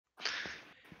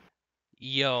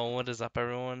Yo, what is up,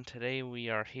 everyone? Today we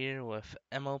are here with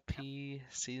MLP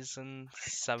Season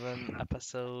 7,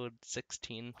 Episode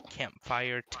 16,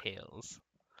 Campfire Tales.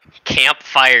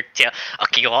 Campfire tale.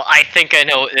 Okay, well, I think I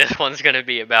know what this one's gonna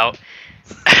be about.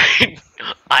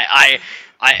 I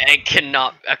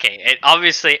cannot. Okay, it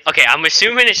obviously. Okay, I'm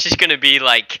assuming it's just gonna be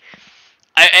like.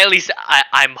 At least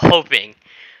I'm hoping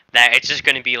that it's just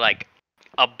gonna be like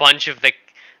a bunch of the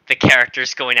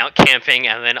characters going out camping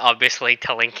and then obviously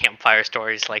telling campfire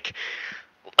stories. Like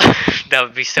that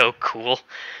would be so cool.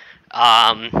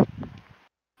 I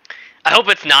hope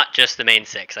it's not just the main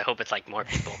six. I hope it's like more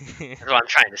people. That's what I'm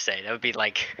trying to say. That would be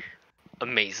like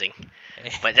amazing.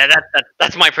 But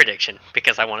that's my prediction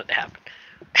because I want it to happen.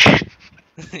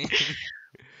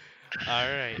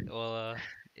 Alright, well,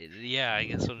 yeah, I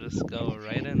guess we'll just go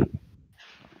right in.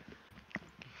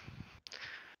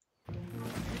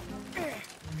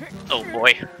 Oh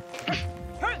boy.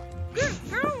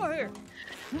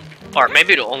 Or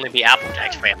maybe it'll only be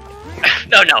Applejack's family.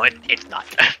 No, it's not.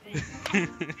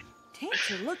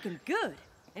 Tents are looking good,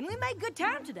 and we made good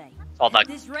time today. All the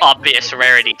obvious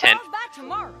rarity tent.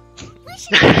 We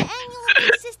should do an annual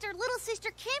Big Sister, Little Sister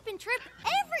camping trip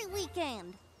every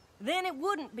weekend. Then it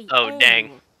wouldn't be Oh, annual.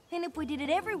 dang. And if we did it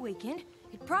every weekend,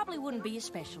 it probably wouldn't be as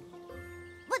special.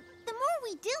 But the more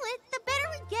we do it, the better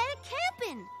we get at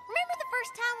camping. Remember the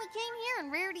first time we came here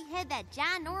and Rarity had that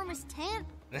ginormous tent?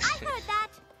 I heard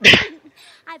that.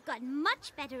 I've gotten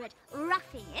much better at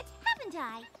roughing it, haven't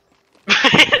I?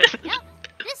 Yep.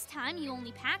 This time you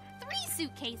only packed 3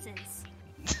 suitcases.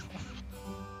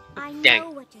 I know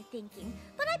Dang. what you're thinking,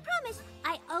 but I promise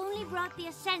I only brought the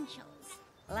essentials.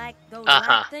 Like those Uh-huh.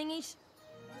 light thingies.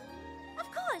 Of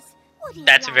course. What do you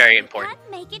That's like very to important.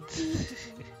 cut? Make it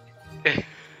beautiful.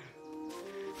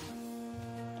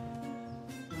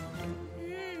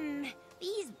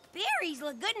 These berries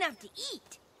look good enough to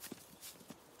eat.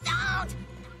 Don't!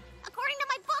 According to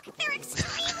my book, they're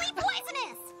extremely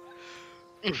poisonous.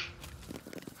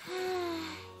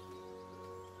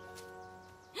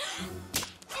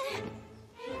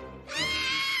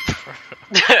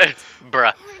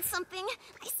 Bruh. I heard something.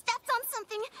 I stepped on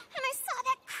something, and I saw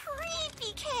that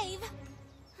creepy cave.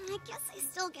 I guess I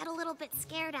still get a little bit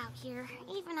scared out here,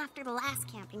 even after the last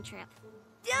camping trip.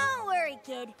 Don't worry,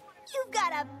 kid. You've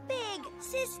got a big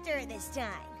sister this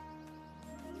time.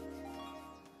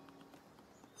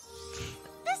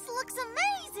 This looks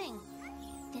amazing.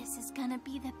 This is gonna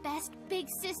be the best big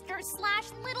sister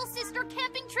 / little sister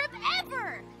camping trip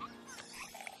ever.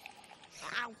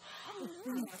 Ow.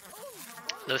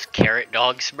 Those carrot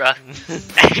dogs, bruh.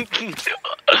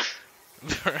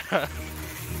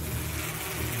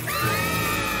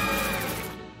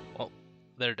 Well,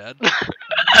 they're dead.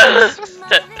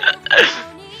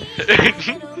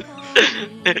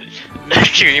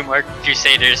 Cutie Mark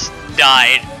Crusaders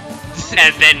died,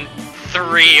 and then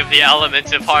 3 of the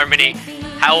elements of harmony.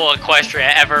 How will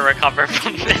Equestria ever recover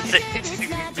from this?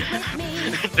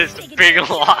 This big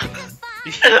loss.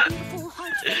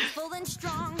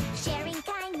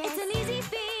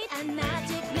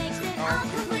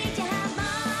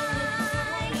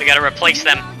 We gotta replace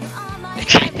them.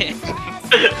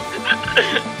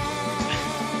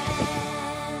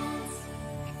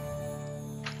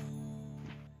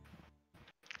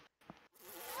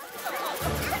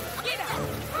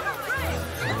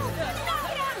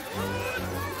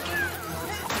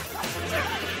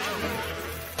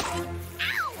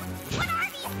 What are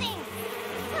these things?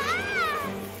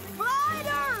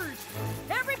 Gliders!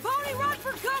 Every pony run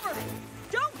for cover!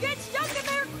 Don't get stuck in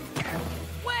their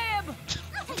web!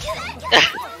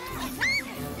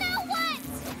 Now what?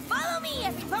 Follow me,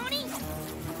 every pony!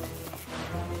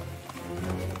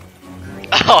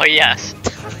 Oh yes. Not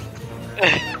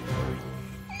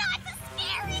the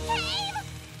scary cave!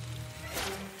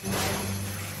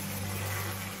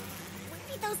 Where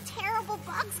did those terrible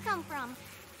bugs come from?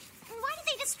 And why did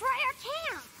they destroy our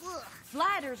camp? Ugh.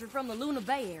 Gliders are from the Luna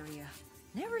Bay area.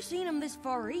 Never seen them this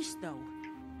far east, though.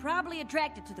 Probably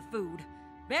attracted to the food.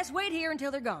 Best wait here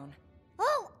until they're gone.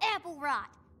 Oh, apple rot!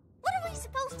 What are we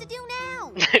supposed to do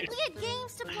now? We had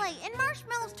games to play and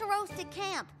marshmallows to roast at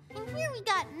camp, and here we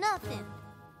got nothing.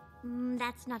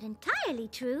 That's not entirely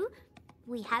true.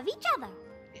 We have each other.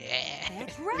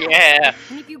 That's right. Yeah.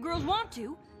 And if you girls want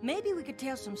to, maybe we could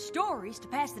tell some stories to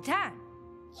pass the time.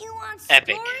 You want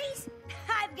Epic. stories?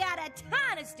 I've got a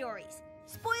ton of stories.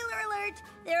 Spoiler alert,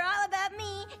 they're all about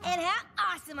me and how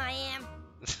awesome I am.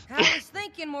 I was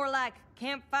thinking more like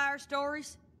campfire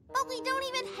stories. But we don't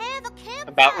even have a camp.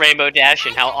 About Rainbow Dash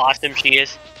and how awesome she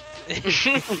is.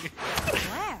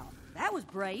 Wow, that was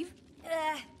brave.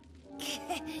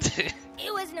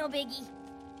 It was no biggie.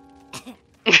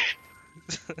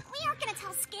 We aren't gonna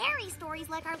tell scary stories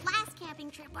like our last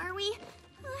camping trip, are we?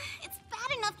 It's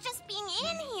bad enough just being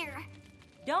in here.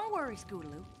 Don't worry,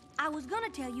 Scootaloo. I was gonna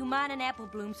tell you mine and Apple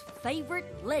Bloom's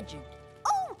favorite legend.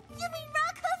 Oh, you mean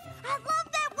Rockhoof? I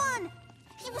love that one.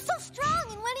 He was so strong,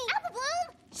 and when he... Apple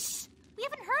Bloom! Shh! We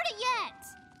haven't heard it yet.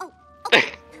 Oh,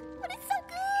 okay. But it's so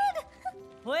good.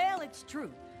 Well, it's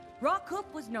true.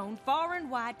 Rockhoof was known far and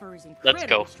wide for his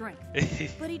incredible strength.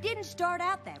 But he didn't start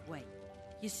out that way.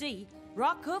 You see,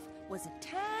 Rockhoof was a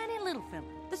tiny little fella,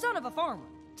 the son of a farmer.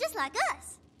 Just like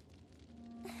us.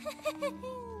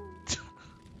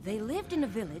 They lived in a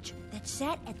village that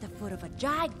sat at the foot of a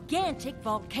gigantic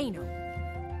volcano.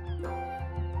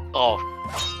 Oh.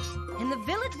 And the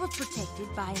village was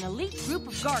protected by an elite group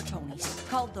of guard ponies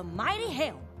called the Mighty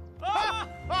Helm.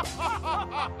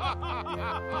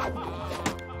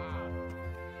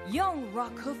 Young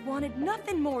Rockhoof wanted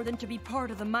nothing more than to be part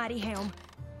of the Mighty Helm.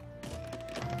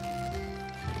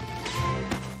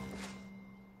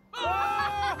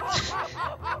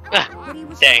 But he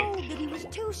was told that he was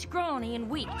too scrawny and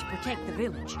weak to protect the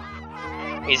village.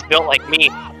 He's built like me.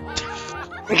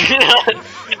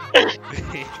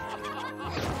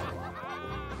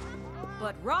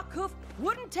 But Rockhoof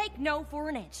wouldn't take no for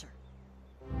an answer.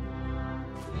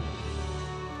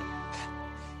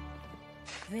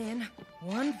 Then,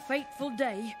 one fateful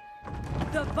day,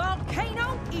 the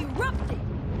volcano erupted.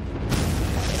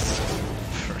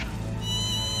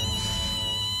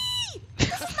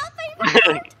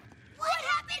 What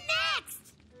happened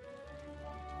next?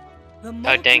 The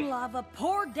molten dang. lava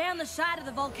poured down the side of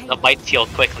the volcano. The bites heal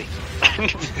quickly.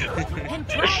 And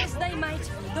try as they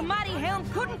might, the Mighty Helm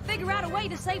couldn't figure out a way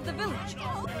to save the village.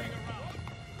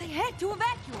 They had to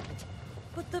evacuate,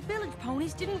 but the village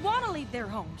ponies didn't want to leave their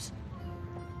homes.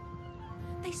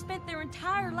 They spent their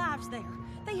entire lives there.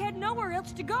 They had nowhere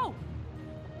else to go.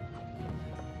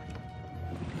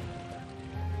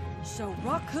 So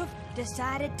Rockhoof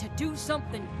decided to do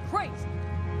something crazy.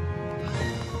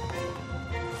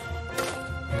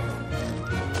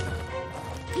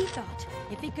 He thought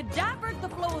if he could divert the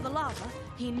flow of the lava,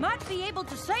 he might be able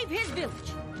to save his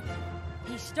village.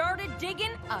 He started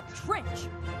digging a trench.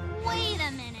 Wait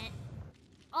a minute.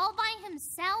 All by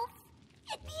himself?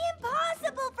 It'd be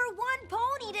impossible for one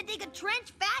pony to dig a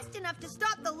trench fast enough to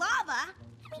stop the lava.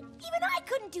 I mean, even I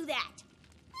couldn't do that.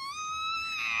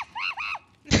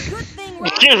 Good thing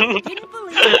Rockhoof didn't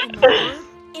believe in the word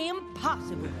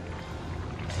impossible.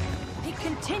 He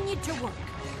continued to work,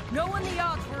 knowing the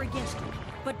odds were against him,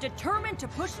 but determined to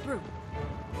push through.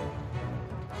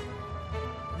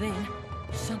 Then,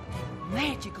 something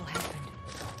magical happened.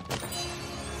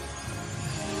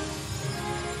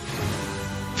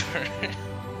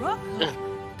 Rockhoof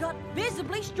got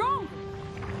visibly stronger,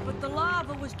 but the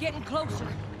lava was getting closer.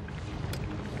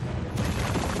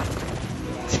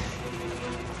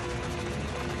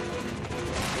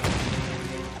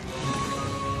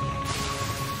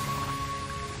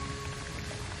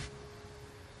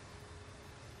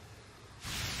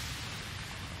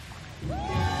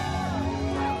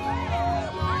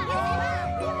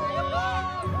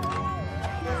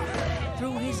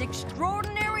 Through his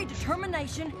extraordinary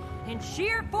determination and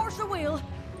sheer force of will,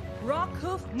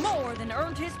 Rockhoof more than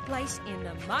earned his place in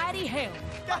the Mighty Helm.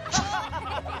 All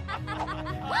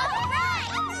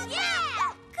right!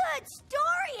 Yeah! Good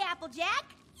story,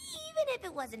 Applejack. Even if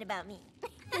it wasn't about me.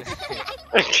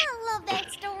 I love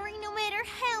that story no matter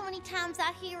how many times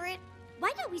I hear it.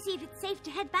 Why don't we see if it's safe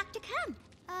to head back to camp?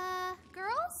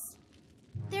 Girls?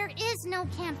 There is no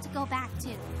camp to go back to.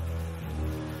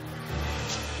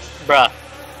 Bruh.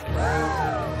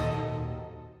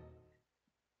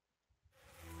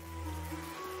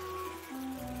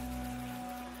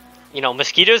 You know,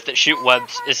 mosquitoes that shoot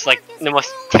webs is like the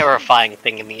most terrifying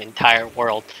thing in the entire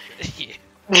world. Yeah.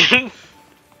 There,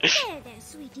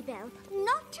 Sweetie Belle.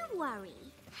 Not to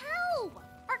worry. How?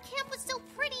 Our camp was so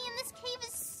pretty and this cave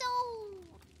is so...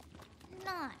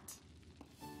 not.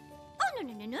 Oh,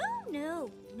 no.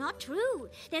 Not true.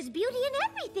 There's beauty in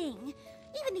everything.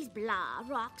 Even these blah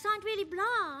rocks aren't really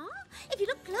blah. If you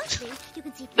look closely, you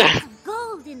can see flecks of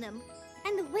gold in them.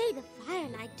 And the way the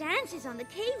firelight dances on the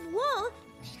cave wall,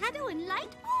 shadow and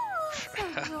light, oh, so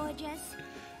gorgeous.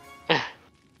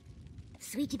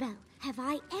 Sweetie Belle, have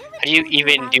I ever How do you told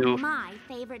even about do my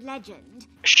favorite legend?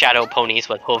 shadow ponies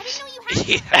with hoofs? I didn't know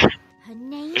you had Yeah. Her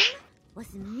name was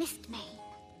Mistmane.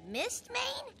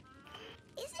 Mistmane?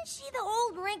 Isn't she the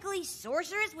old wrinkly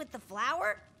sorceress with the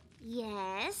flower?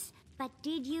 Yes, but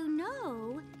did you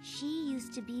know she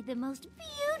used to be the most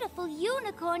beautiful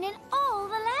unicorn in all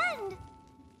the land?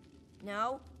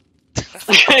 No. To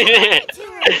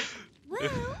her.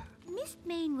 Well,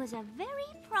 Mistmane was a very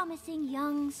promising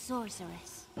young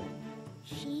sorceress.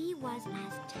 She was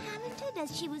as talented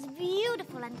as she was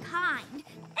beautiful and kind.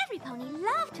 Every pony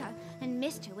loved her and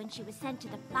missed her when she was sent to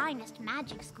the finest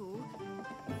magic school.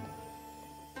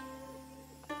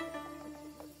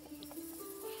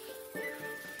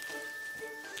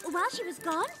 While she was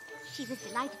gone, she was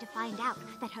delighted to find out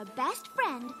that her best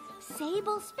friend,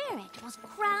 Sable Spirit, was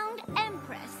crowned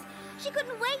Empress. She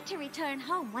couldn't wait to return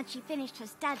home once she finished her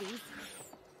studies.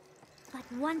 But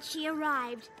once she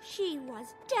arrived, she was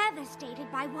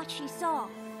devastated by what she saw.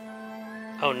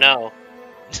 Oh no.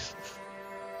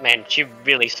 Man, she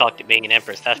really sucked at being an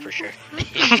empress, that's for sure.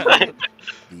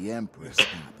 The Empress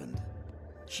happened.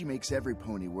 She makes every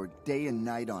pony work day and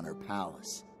night on her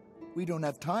palace. We don't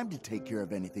have time to take care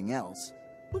of anything else.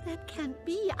 Well, that can't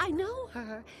be. I know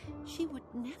her. She would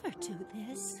never do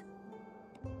this.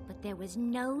 But there was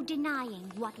no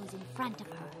denying what was in front of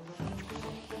her.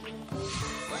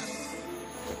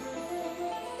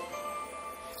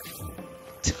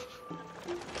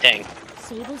 Dang.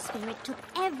 Sable Spirit took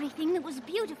everything that was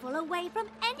beautiful away from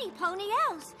any pony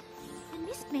else. And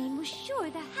Mistmane was sure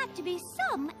there had to be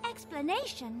some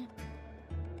explanation.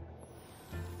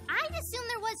 I'd assume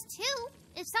there was too.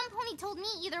 If some pony told me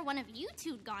either one of you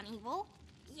two'd gone evil.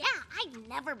 Yeah, I'd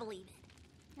never believe it.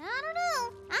 I don't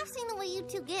know. I've seen the way you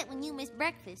two get when you miss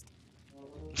breakfast.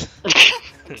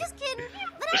 Just kidding.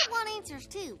 But I want answers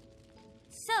too.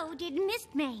 So did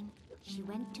Mistmane. She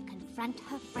went to confront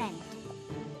her friend.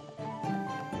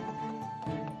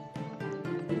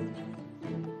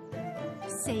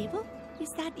 Sable,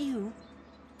 is that you?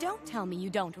 Don't tell me you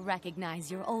don't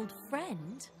recognize your old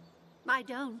friend. I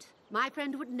don't. My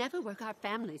friend would never work our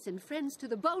families and friends to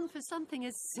the bone for something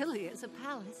as silly as a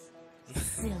palace.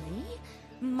 Silly?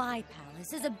 My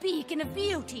palace is a beacon of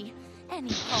beauty.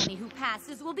 Any pony who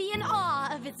passes will be in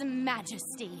awe of its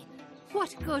majesty.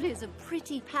 What good is a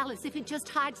pretty palace if it just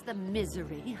hides the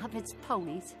misery of its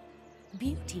ponies?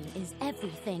 Beauty is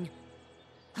everything.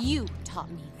 You taught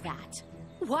me that.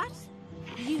 What?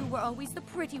 You were always the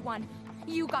pretty one.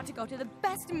 You got to go to the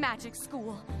best magic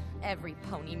school. Every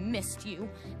pony missed you.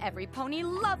 Every pony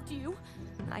loved you.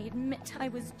 I admit I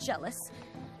was jealous.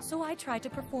 So I tried to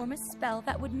perform a spell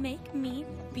that would make me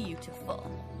beautiful.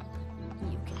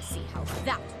 You can see how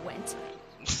that went.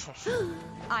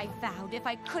 I vowed if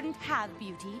I couldn't have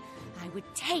beauty, I would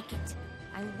take it.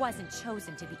 I wasn't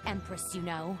chosen to be Empress, you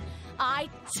know. I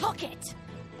took it!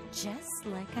 Just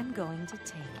like I'm going to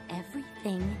take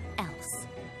everything else.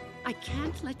 I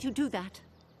can't let you do that.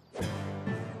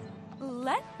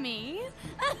 Let me.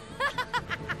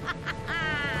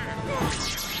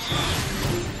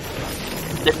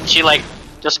 Didn't she, like,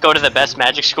 just go to the best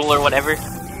magic school or whatever?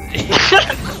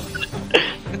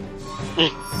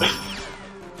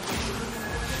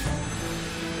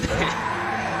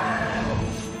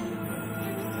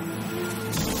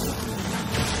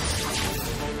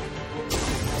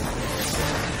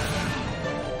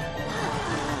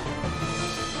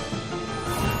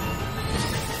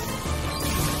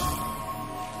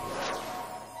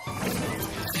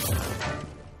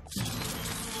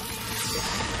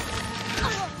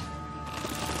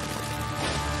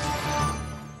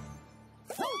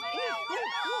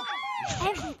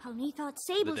 Every pony thought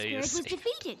Sable Spirit was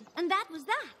defeated, and that was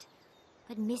that.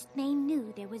 But Mistmane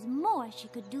knew there was more she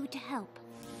could do to help.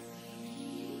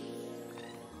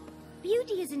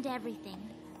 Beauty isn't everything,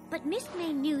 but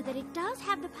Mistmane knew that it does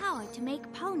have the power to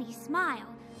make ponies smile.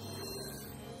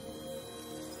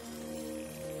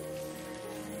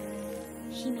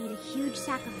 She made a huge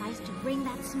sacrifice to bring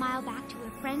that smile back to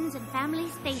her friends' and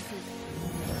family's faces,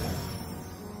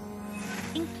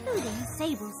 including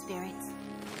Sable Spirit's.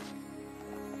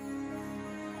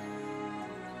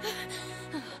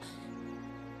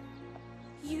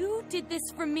 You did this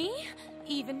for me,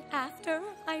 even after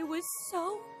I was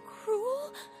so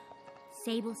cruel?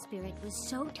 Sable Spirit was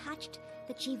so touched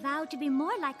that she vowed to be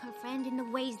more like her friend in the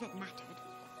ways that mattered.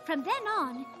 From then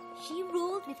on, she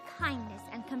ruled with kindness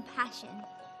and compassion.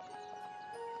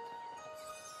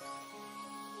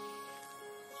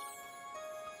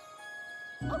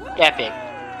 Epic.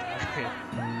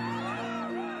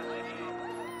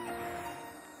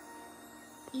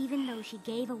 Even though she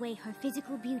gave away her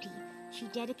physical beauty, she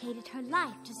dedicated her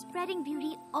life to spreading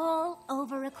beauty all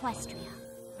over Equestria.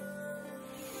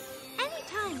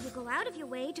 Anytime you go out of your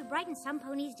way to brighten some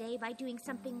pony's day by doing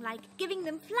something like giving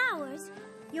them flowers,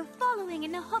 you're following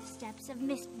in the footsteps of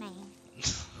Mistmane.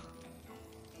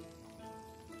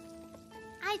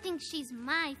 I think she's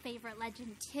my favorite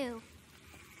legend too.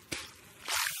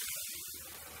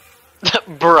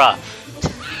 Bruh.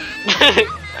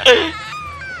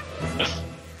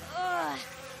 Ugh,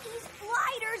 these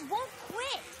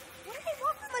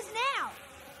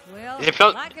Is it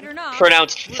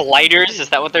pronounced flighters? Is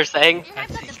that what they're saying? I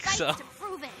think so. To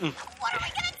prove it. What are we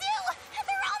gonna do?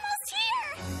 They're almost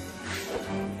here.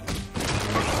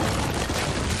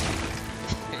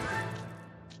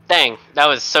 Dang, that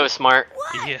was so smart.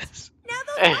 What? Yes. Now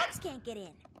those bugs can't get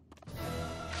in.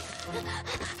 And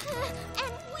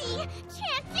we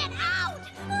can't get out.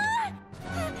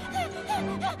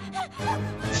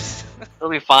 It'll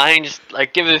be fine. Just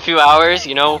like give it a few hours,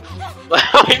 you know.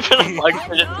 Wait for the bugs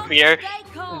to disappear,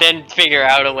 then figure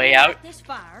out a way out. This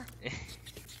fire.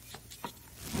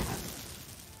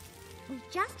 We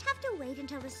just have to wait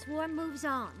until the swarm moves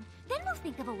on. Then we'll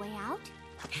think of a way out.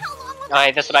 How long will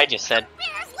Alright, that's what I just said.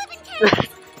 bears live in caves?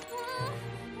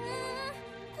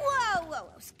 Whoa,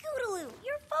 Scootaloo,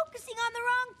 you're focusing on the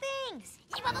wrong things.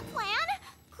 You have a plan?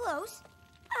 Close.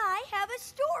 I have a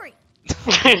story.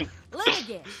 Let me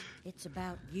guess. It's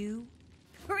about you?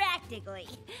 Practically.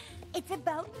 It's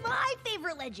about my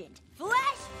favorite legend,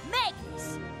 Flash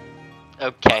Magnus.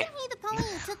 Okay. Wasn't he the pony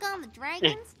who took on the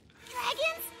dragons?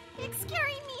 Dragons? Big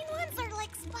scary mean ones are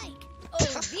like Spike.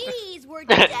 Oh, these were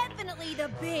definitely the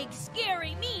big,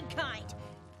 scary, mean kind.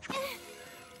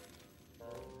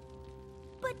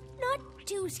 But not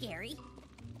too scary.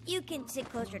 You can sit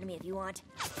closer to me if you want.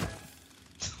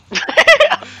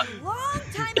 A long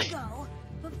time ago,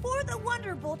 before the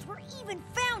Wonderbolts were even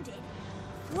founded,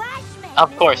 Flash Magnus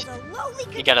Of course. was a lowly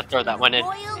You gotta throw that one in.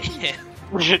 Royal Legion.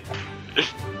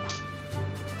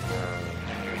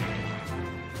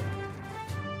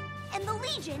 And the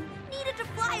Legion needed to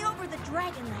fly over the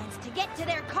Dragonlands to get to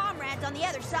their comrades on the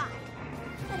other side.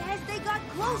 But as they got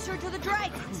closer to the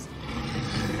dragons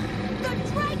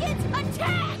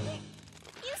attacked!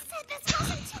 You said this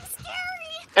wasn't too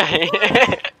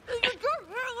scary.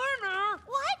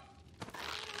 What?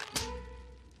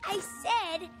 I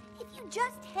said, if you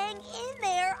just hang in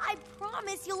there, I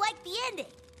promise you'll like the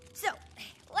ending. So,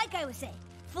 like I was saying,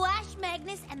 Flash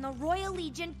Magnus and the Royal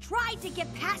Legion tried to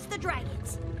get past the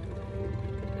dragons.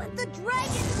 But the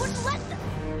dragons wouldn't let them.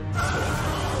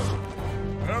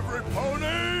 Every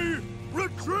pony,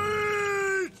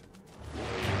 retreat!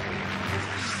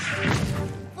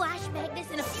 Flash Magnus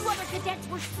and a few other cadets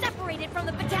were separated from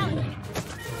the battalion.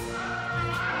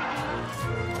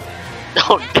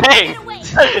 Oh dang!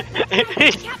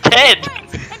 He's dead! And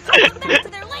took them back to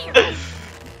their lair.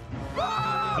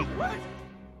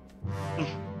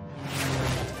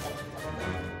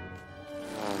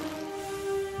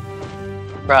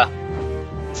 Bruh.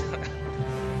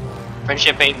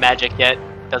 Friendship ain't magic yet.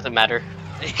 Doesn't matter.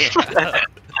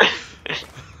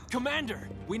 Commander,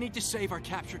 we need to save our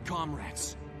captured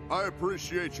comrades. I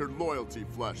appreciate your loyalty,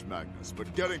 Flash Magnus,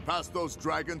 but getting past those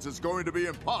dragons is going to be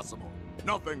impossible.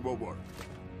 Nothing will work.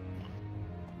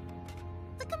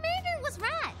 The commander was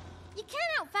right. You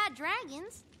can't outfight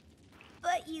dragons.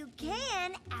 But you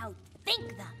can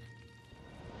outthink them.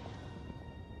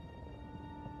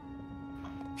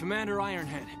 Commander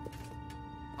Ironhead,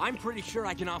 I'm pretty sure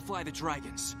I can outfly the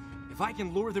dragons. If I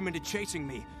can lure them into chasing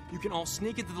me, you can all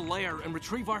sneak into the lair and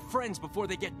retrieve our friends before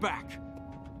they get back.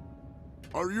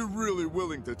 Are you really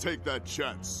willing to take that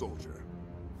chance, soldier?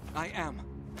 I am,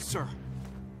 sir.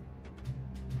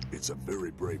 It's a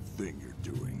very brave thing you're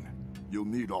doing. You'll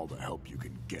need all the help you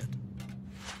can get.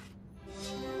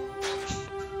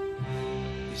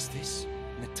 Is this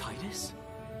Natitus?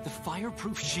 The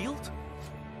fireproof shield?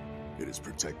 It has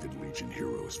protected Legion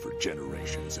heroes for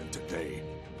generations, and today,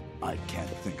 I can't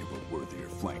think of a worthier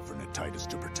flank for Natitus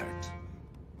to protect.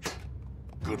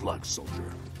 Good luck,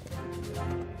 soldier.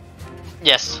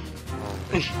 Yes.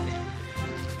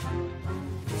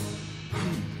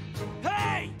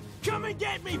 Hey! Come and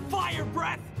get me, Fire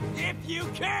Breath! If you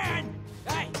can!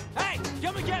 Hey! Hey!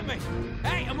 Come and get me!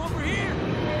 Hey, I'm over here!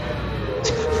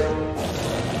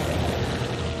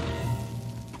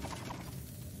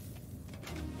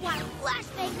 While Flash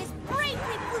Magnus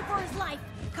bravely flew for his life,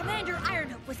 Commander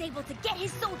Ironhook was able to get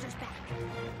his soldiers back.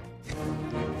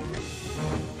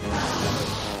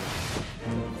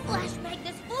 Flash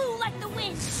Magnus flew like the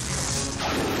wind.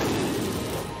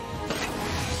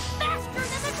 Faster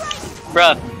than the dragon.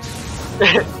 Bruh.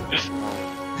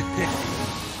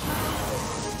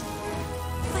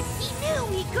 But he knew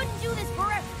he couldn't do this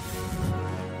forever.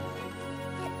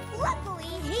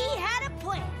 Luckily, he had a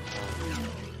plan.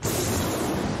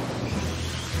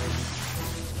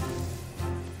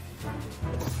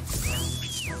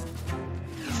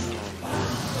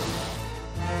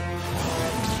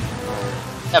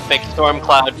 That big storm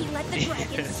cloud. He led the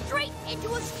dragon straight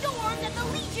into a storm that the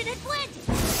Legion had planted.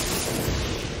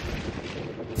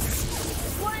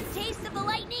 One taste of the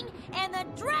lightning, and the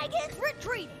dragons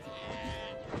retreated.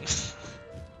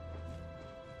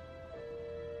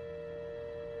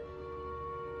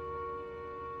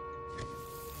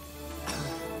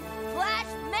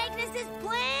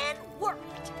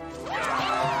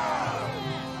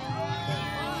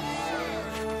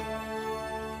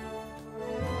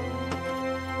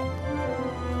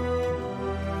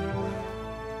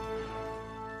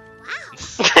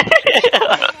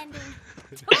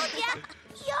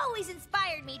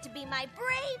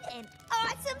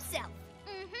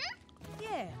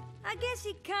 I guess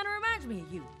he kind of reminds me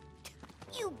of you.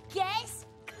 You guess?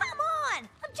 Come on!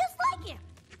 I'm just like him.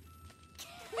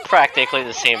 Practically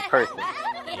the same person.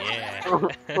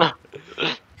 Yeah.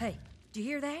 Hey, do you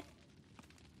hear that?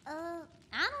 I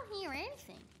don't hear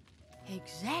anything.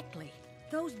 Exactly.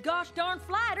 Those gosh darn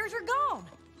flighters are gone.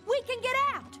 We can get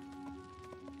out.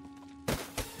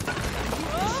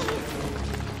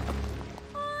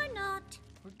 Or not.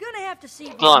 We're gonna have to see.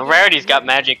 If we Well, can get Rarity's out got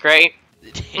magic, right?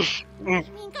 You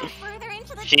mean go further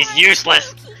into the She's tunnel?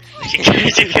 useless. She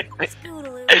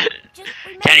Scootaloo, just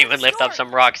remember can't even the lift up story.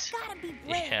 some rocks. Gotta be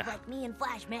brave Yeah. like me and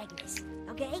Flash Magnus,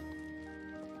 okay?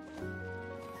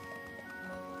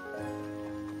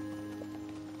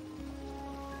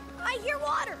 I hear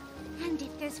water. And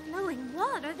if there's flowing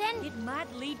water, then... It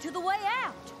might lead to the way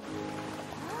out.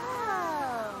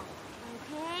 Oh.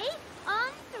 Okay.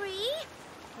 On 3.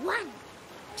 1,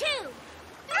 2,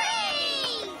 3!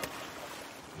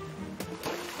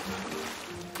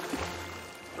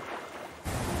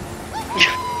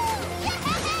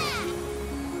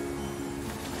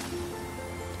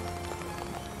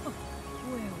 Well,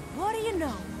 what do you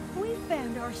know? We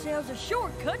found ourselves a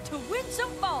shortcut to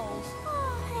Winsome Falls.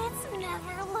 Oh, it's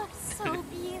never looked so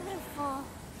beautiful.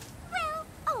 Well,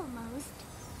 almost.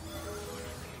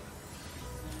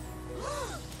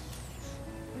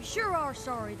 We sure are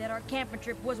sorry that our camping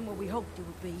trip wasn't what we hoped it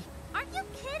would be. Are you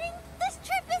kidding? This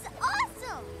trip is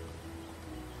awesome!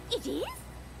 It is?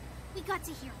 We got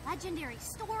to hear legendary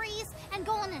stories and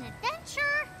go on an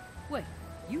adventure. Wait,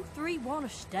 you three want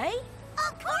to stay?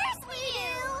 Of course we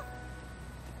do!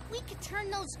 We could turn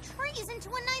those trees into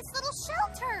a nice little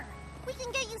shelter. We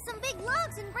can get you some big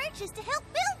logs and branches to help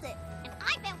build it. And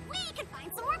I bet we can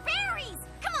find some more berries.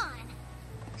 Come on.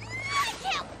 I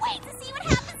can't wait to see what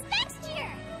happens next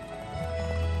year.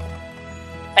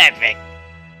 Epic.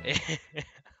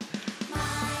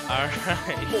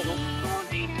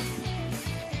 Alright.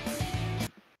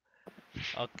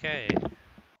 Okay.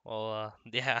 Well,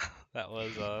 yeah, that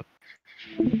was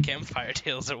Campfire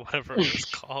Tales or whatever it was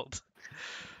called.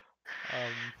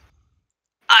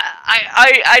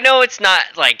 I know it's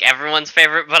not like everyone's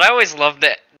favorite, but I always love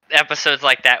the episodes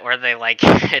like that where they like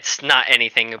it's not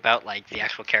anything about like the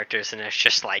actual characters and it's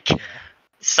just like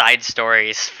side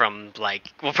stories from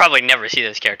like we'll probably never see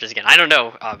those characters again. I don't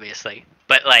know, obviously,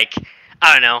 but like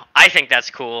I don't know. I think that's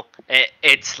cool.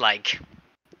 It's like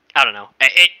I don't know.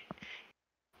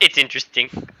 It's interesting.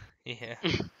 Yeah.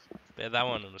 Yeah, that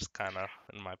one was kind of,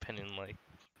 in my opinion, like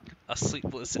a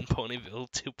Sleepless in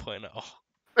Ponyville 2.0.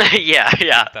 Yeah.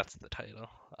 That's the title.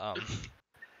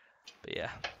 But yeah,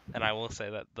 and I will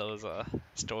say that those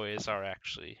stories are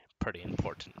actually pretty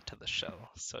important to the show.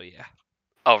 So yeah.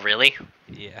 Oh really?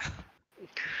 Yeah.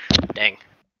 Dang.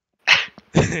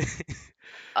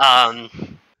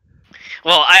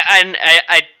 Well,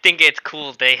 I think it's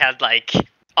cool they had like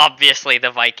obviously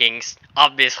the Vikings,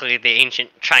 obviously the ancient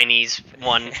Chinese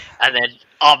one, and then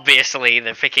obviously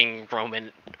the freaking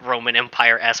Roman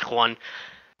Empire-esque one.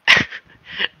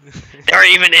 They're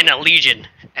even in a legion.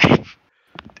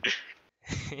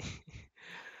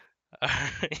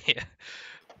 Yeah.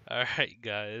 Alright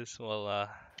guys, well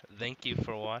thank you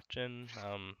for watching.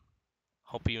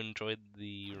 Hope you enjoyed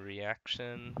the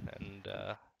reaction, and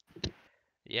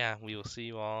yeah, we will see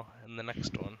you all in the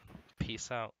next one.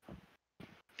 Peace out.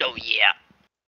 Oh yeah.